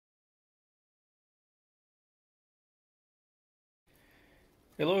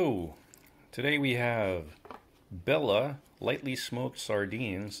Hello! Today we have Bela lightly smoked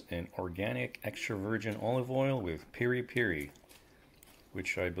sardines in organic extra virgin olive oil with Piri-Piri,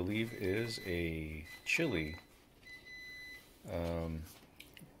 which I believe is a chili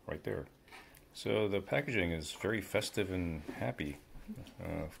right there. So the packaging is very festive and happy.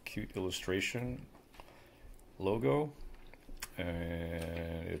 Cute illustration, logo,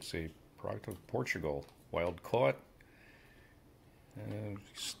 and it's a product of Portugal, wild caught.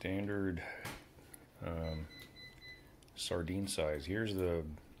 Standard sardine size. Here's the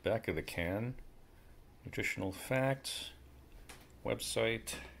back of the can. Nutritional facts,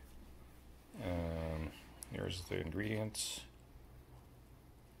 website. Here's the ingredients.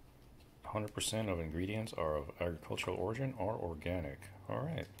 100% of ingredients are of agricultural origin or organic.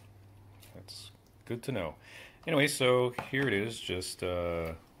 Alright, that's good to know. Anyway, so here it is, just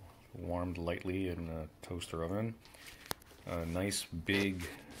warmed lightly in a toaster oven. Nice big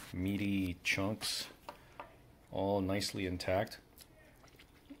meaty chunks, all nicely intact.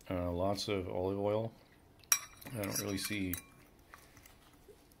 Lots of olive oil. I don't really see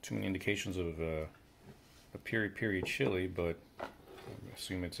too many indications of a Piri-Piri chili, but I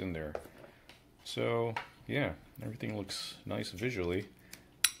assume it's in there. So yeah, everything looks nice visually.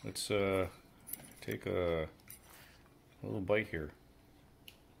 Let's take a little bite here.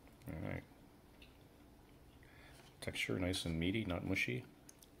 All right. Texture nice and meaty, not mushy.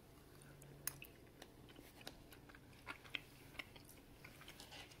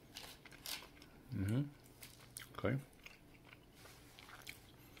 Okay.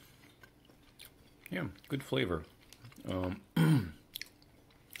 Yeah, good flavor. Didn't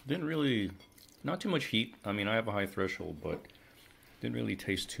really, not too much heat. I mean, I have a high threshold, but didn't really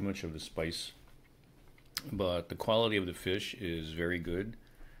taste too much of the spice. But the quality of the fish is very good.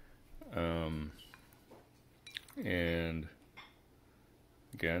 And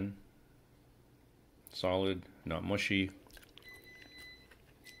again, solid, not mushy.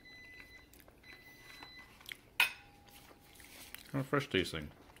 Fresh tasting,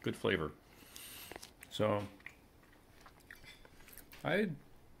 good flavor. So I'd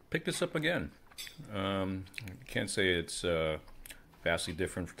pick this up again. I can't say it's vastly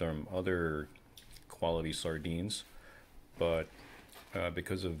different from other quality sardines, but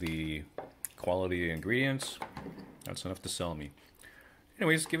because of the quality ingredients, that's enough to sell me.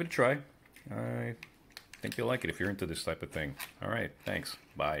 Anyways, give it a try. I think you'll like it if you're into this type of thing. Alright, thanks.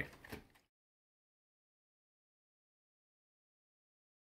 Bye.